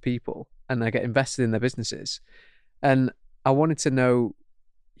invested in these people, and I get invested in their businesses. And I wanted to know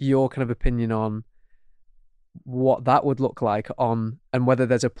your kind of opinion on what that would look like on, and whether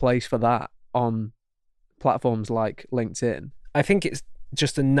there's a place for that on platforms like LinkedIn. I think it's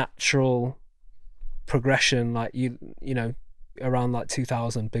just a natural progression. Like you know, around like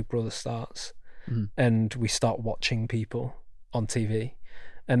 2000, Big Brother starts, and we start watching people on TV,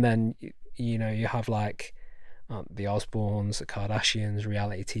 and then you know, you have like the Osbournes, the Kardashians,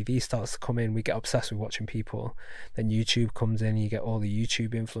 reality TV starts to come in. We get obsessed with watching people. Then YouTube comes in, you get all the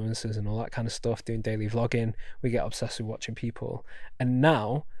YouTube influencers and all that kind of stuff doing daily vlogging. We get obsessed with watching people, and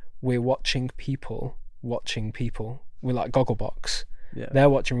now we're watching people. We're like Gogglebox. Yeah. They're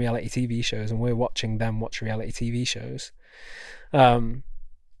watching reality TV shows, and we're watching them watch reality TV shows.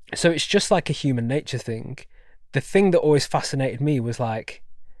 So it's just like a human nature thing. The thing that always fascinated me was like,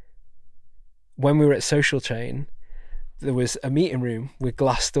 when we were at Social Chain, there was a meeting room with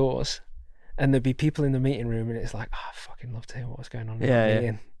glass doors, and there'd be people in the meeting room, and it's like, I fucking love to hear what was going on in that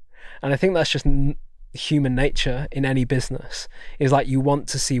meeting. And I think that's just human nature in any business, is like, you want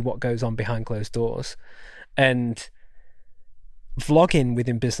to see what goes on behind closed doors. And vlogging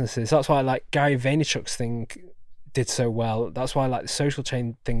within businesses, that's why like Gary Vaynerchuk's thing did so well. That's why like the Social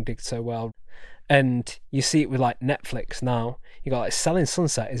Chain thing did so well. And you see it with like Netflix now. You got like Selling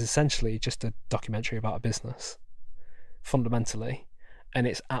Sunset is essentially just a documentary about a business, fundamentally, and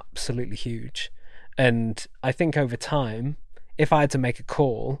it's absolutely huge. And I think over time, if I had to make a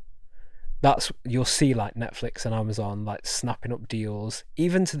call, you'll see like Netflix and Amazon like snapping up deals,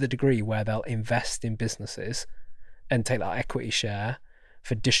 even to the degree where they'll invest in businesses and take that equity share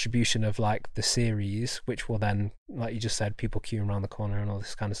for distribution of like the series, which will then, like you just said, people queuing around the corner and all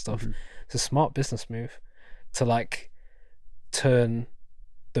this kind of stuff. It's a smart business move to like turn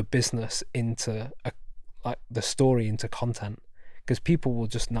the business into like the story into content, because people will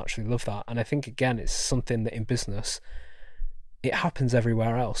just naturally love that. And I think again, it's something that in business, it happens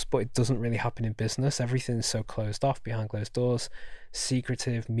everywhere else, but it doesn't really happen in business. Everything's so closed off, behind closed doors,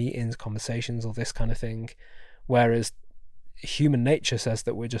 secretive meetings, conversations, all this kind of thing. Whereas human nature says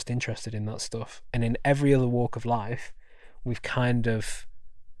that we're just interested in that stuff. And in every other walk of life, we've kind of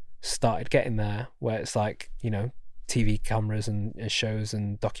started getting there, where it's like, you know, TV cameras and shows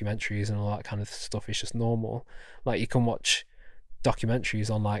and documentaries and all that kind of stuff is just normal. Like you can watch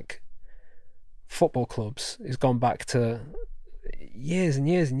documentaries on like football clubs. It's gone back to years and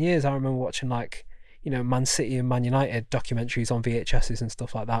years and years. I remember watching like, you know, Man City and Man United documentaries on VHSs and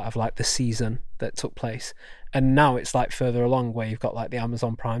stuff like that of like the season that took place. And now it's like further along, where you've got like the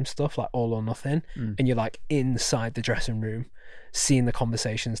Amazon Prime stuff, like All or Nothing, and you're like inside the dressing room, seeing the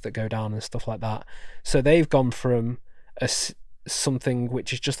conversations that go down and stuff like that. So they've gone from something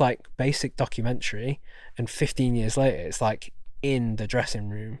which is just like basic documentary, and 15 years later it's like in the dressing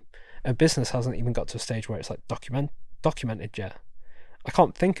room. And business hasn't even got to a stage where it's like documented yet. I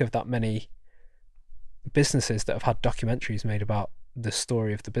can't think of that many businesses that have had documentaries made about the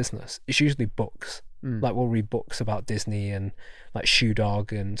story of the business. It's usually books. Like we'll read books about Disney and like Shoe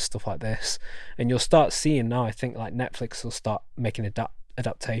Dog and stuff like this, and you'll start seeing now, I think like Netflix will start making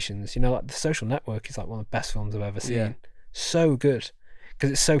adaptations. You know, like The Social Network is like one of the best films I've ever seen. So good,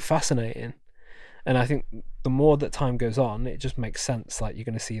 because it's so fascinating. And I think the more that time goes on, it just makes sense, like you're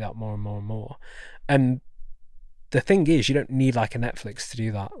going to see that more and more and more. And the thing is, you don't need like a Netflix to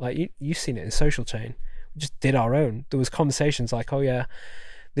do that. Like you've seen it in Social Chain. We just did our own. There was conversations like, oh yeah,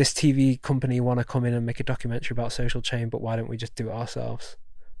 this TV company want to come in and make a documentary about Social Chain, but why don't we just do it ourselves?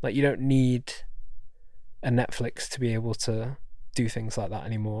 Like you don't need a Netflix to be able to do things like that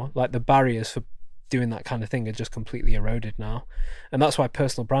anymore. Like the barriers for doing that kind of thing are just completely eroded now. And that's why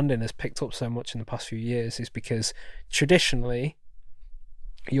personal branding has picked up so much in the past few years, is because traditionally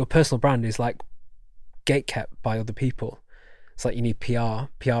your personal brand is like gatekept by other people. It's like you need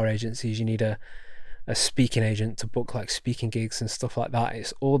PR agencies, you need a speaking agent to book like speaking gigs and stuff like that.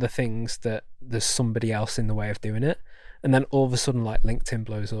 It's all the things that there's somebody else in the way of doing it. And then all of a sudden, like LinkedIn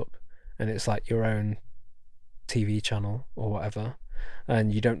blows up and it's like your own TV channel or whatever.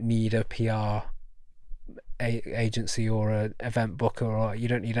 And you don't need a PR agency or an event booker, or you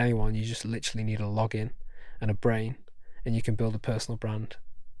don't need anyone. You just literally need a login and a brain, and you can build a personal brand.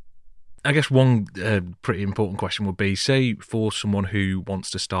 I guess one pretty important question would be, say, for someone who wants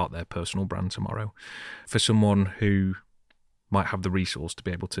to start their personal brand tomorrow, for someone who might have the resource to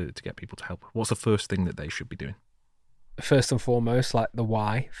be able to get people to help, what's the first thing that they should be doing? First and foremost, like the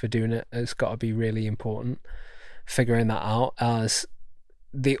why for doing it has got to be really important. Figuring that out, as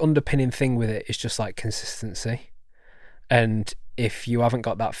the underpinning thing with it is just like consistency. And if you haven't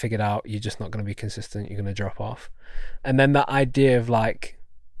got that figured out, you're just not going to be consistent. You're going to drop off. And then that idea of like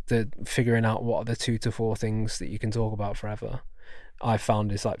the figuring out what are the 2 to 4 things that you can talk about forever, I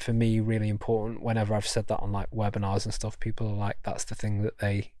found is like, for me, really important. Whenever I've said that on like webinars and stuff, people are like, that's the thing that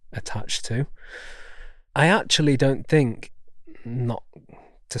they attach to. I actually don't think, not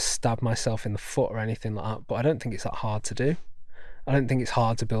to stab myself in the foot or anything like that, but I don't think it's that hard to do. I don't think it's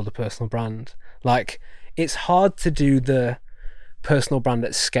hard to build a personal brand. Like, it's hard to do the personal brand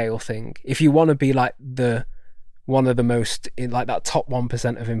at scale thing. If you want to be like one of the most, like that top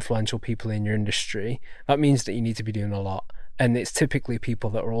 1% of influential people in your industry, that means that you need to be doing a lot. And it's typically people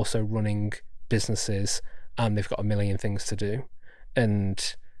that are also running businesses and they've got a million things to do.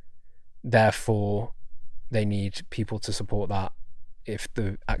 And therefore, they need people to support that if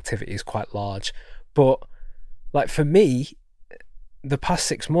the activity is quite large. But like for me, the past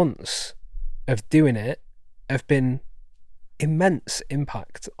 6 months of doing it have been immense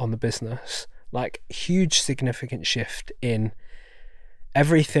impact on the business. Like huge significant shift in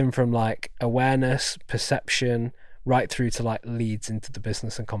everything from like awareness, perception, right through to like leads into the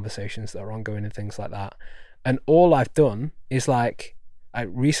business and conversations that are ongoing and things like that. And all I've done is like, I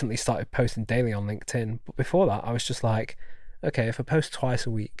recently started posting daily on LinkedIn, but before that I was just like, okay, if I post twice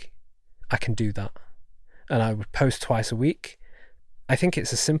a week, I can do that. And I would post twice a week. I think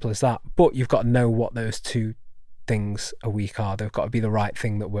it's as simple as that, but you've got to know what those 2 things a week are. They've got to be the right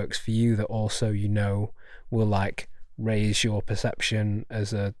thing that works for you, that also, you know, will like raise your perception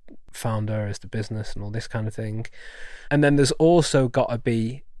as a founder, as the business and all this kind of thing. And then there's also got to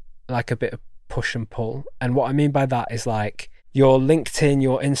be like a bit of push and pull. And what I mean by that is like your LinkedIn,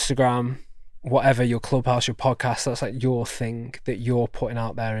 your Instagram, whatever, your Clubhouse, your podcast, that's like your thing that you're putting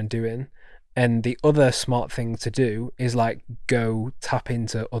out there and doing. And the other smart thing to do is like go tap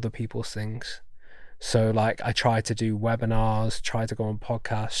into other people's things. So like I try to do webinars, try to go on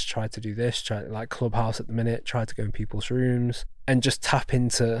podcasts, try to do this, try like Clubhouse at the minute, try to go in people's rooms and just tap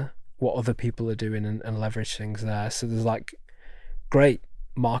into what other people are doing and leverage things there. So there's like great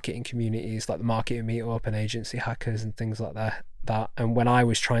marketing communities like the Marketing Meetup and Agency Hackers and things like that. And when I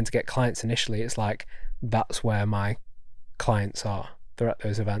was trying to get clients initially, it's like that's where my clients are. They're at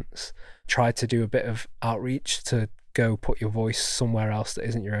those events. Try to do a bit of outreach to go put your voice somewhere else that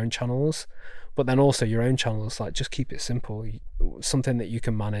isn't your own channels. But then also your own channels, like just keep it simple, something that you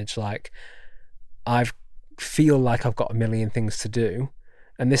can manage. Like I feel like I've got a million things to do.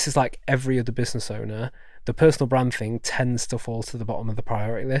 And this is like every other business owner. The personal brand thing tends to fall to the bottom of the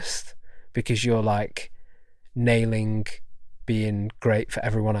priority list because you're like nailing being great for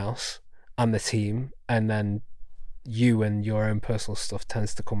everyone else and the team. And then you and your own personal stuff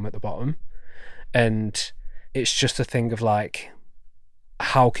tends to come at the bottom. And it's just a thing of like,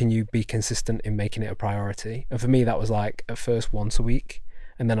 how can you be consistent in making it a priority? And for me, that was like at first once a week.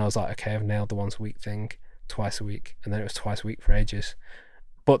 And then I was like, okay, I've nailed the once a week thing, twice a week. And then it was twice a week for ages.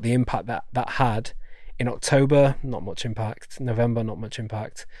 But the impact that had in October, not much impact. November, not much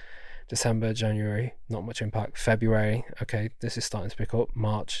impact. December, January, not much impact. February, okay, this is starting to pick up.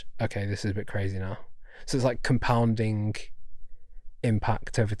 March, okay, this is a bit crazy now. So it's like compounding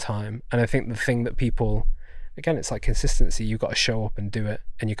impact over time. And I think the thing that people, again, it's like consistency. You've got to show up and do it,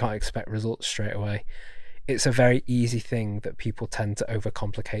 and you can't expect results straight away. It's a very easy thing that people tend to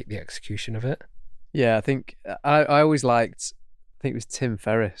overcomplicate the execution of it. Yeah, I think I always liked, I think it was Tim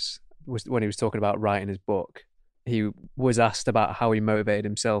Ferriss, was when he was talking about writing his book. He was asked about how he motivated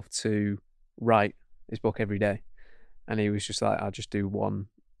himself to write his book every day. And he was just like, I'll just do one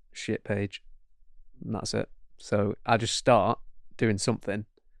shit page and that's it. So I just start doing something.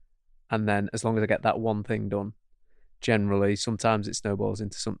 And then as long as I get that one thing done, generally, sometimes it snowballs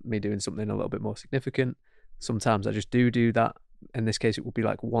into me doing something a little bit more significant. Sometimes I just do that. In this case, it would be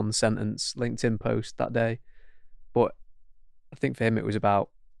like one sentence LinkedIn post that day. But I think for him it was about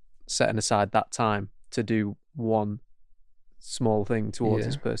setting aside that time to do one small thing towards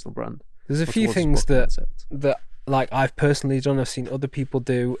his personal brand. There's a few things that like I've personally done, I've seen other people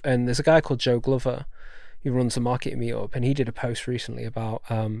do, and there's a guy called Joe Glover who runs a marketing meetup, and he did a post recently about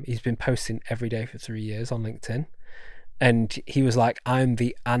he's been posting every day for 3 years on LinkedIn, and he was like, I'm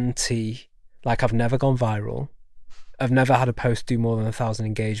the anti, like I've never gone viral, I've never had a post do more than 1,000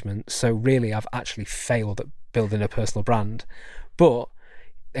 engagements, so really I've actually failed at building a personal brand. But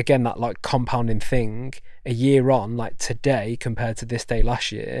again, that like compounding thing, a year on, like today compared to this day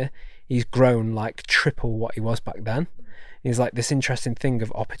last year, he's grown like triple what he was back then. He's like this interesting thing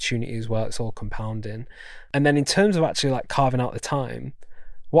of opportunities where it's all compounding. And then in terms of actually like carving out the time,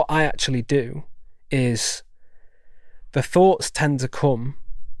 what I actually do is the thoughts tend to come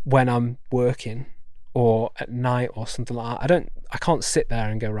when I'm working or at night or something like that. I can't sit there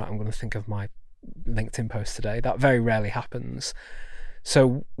and go, right, I'm going to think of my LinkedIn post today. That very rarely happens.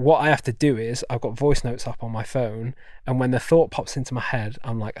 So what I have to do is I've got voice notes up on my phone, and when the thought pops into my head,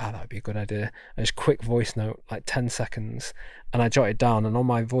 I'm like, that would be a good idea. I just quick voice note, like 10 seconds, and I jot it down. And on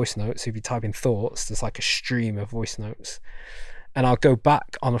my voice notes, if you type in thoughts, there's like a stream of voice notes. And I'll go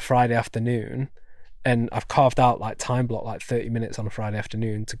back on a Friday afternoon, and I've carved out like time block, like 30 minutes on a Friday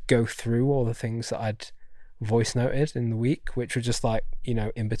afternoon to go through all the things that I'd voice noted in the week, which were just like,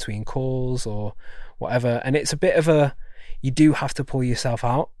 in between calls or whatever. And it's a bit of you do have to pull yourself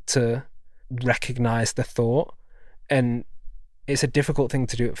out to recognize the thought, and it's a difficult thing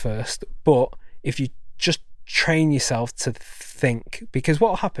to do at first, but if you just train yourself to think, because what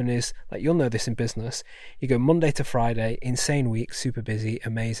will happen is, like, you'll know this in business, you go Monday to Friday, insane week, super busy,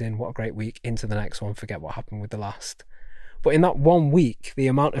 amazing, what a great week, into the next one, forget what happened with the last. But in that 1 week, the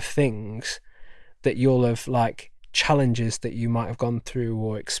amount of things that you'll have, like challenges that you might have gone through,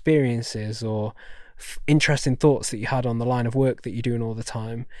 or experiences, or interesting thoughts that you had on the line of work that you're doing all the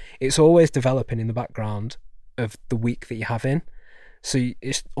time, it's always developing in the background of the week that you have in. So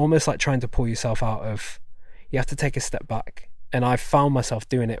it's almost like trying to pull yourself out of, you have to take a step back. And I've found myself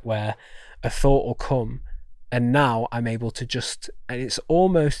doing it where a thought will come, and now I'm able to just, and it's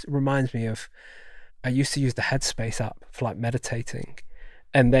almost reminds me of, I used to use the Headspace app for like meditating,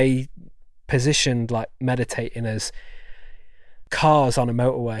 and they positioned like meditating as cars on a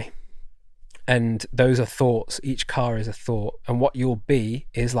motorway. And those are thoughts. Each car is a thought. And what you'll be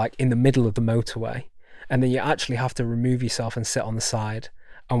is like in the middle of the motorway. And then you actually have to remove yourself and sit on the side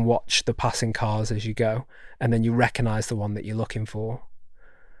and watch the passing cars as you go. And then you recognize the one that you're looking for.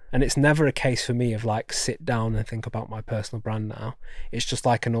 And it's never a case for me of like sit down and think about my personal brand now. It's just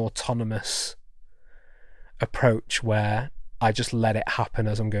like an autonomous approach where I just let it happen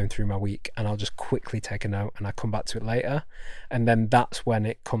as I'm going through my week, and I'll just quickly take a note and I come back to it later. And then that's when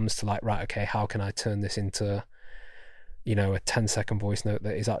it comes to like, right, okay, how can I turn this into, a 10-second voice note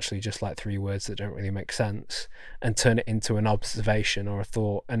that is actually just like 3 words that don't really make sense, and turn it into an observation or a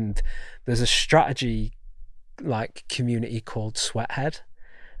thought. And there's a strategy like community called Sweathead,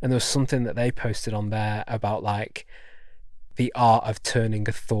 and there was something that they posted on there about like the art of turning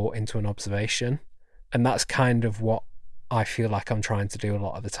a thought into an observation. And that's kind of what I feel like I'm trying to do a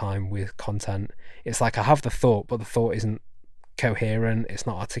lot of the time with content. It's like I have the thought, but the thought isn't coherent, it's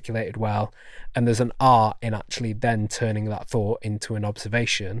not articulated well, and there's an art in actually then turning that thought into an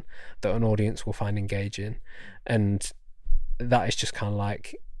observation that an audience will find engaging. And that is just kind of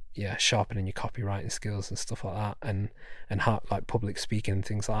like, sharpening your copywriting skills and stuff like that, and how, like public speaking and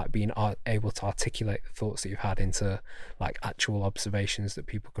things like that, being able to articulate the thoughts that you've had into like actual observations that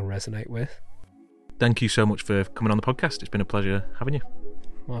people can resonate with. Thank you so much for coming on the podcast. It's been a pleasure having you.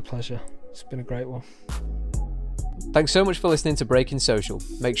 My pleasure. It's been a great one. Thanks so much for listening to Breaking Social.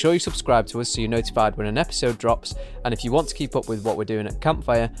 Make sure you subscribe to us so you're notified when an episode drops. And if you want to keep up with what we're doing at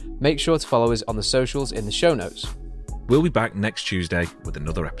Campfire, make sure to follow us on the socials in the show notes. We'll be back next Tuesday with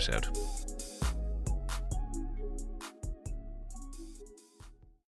another episode.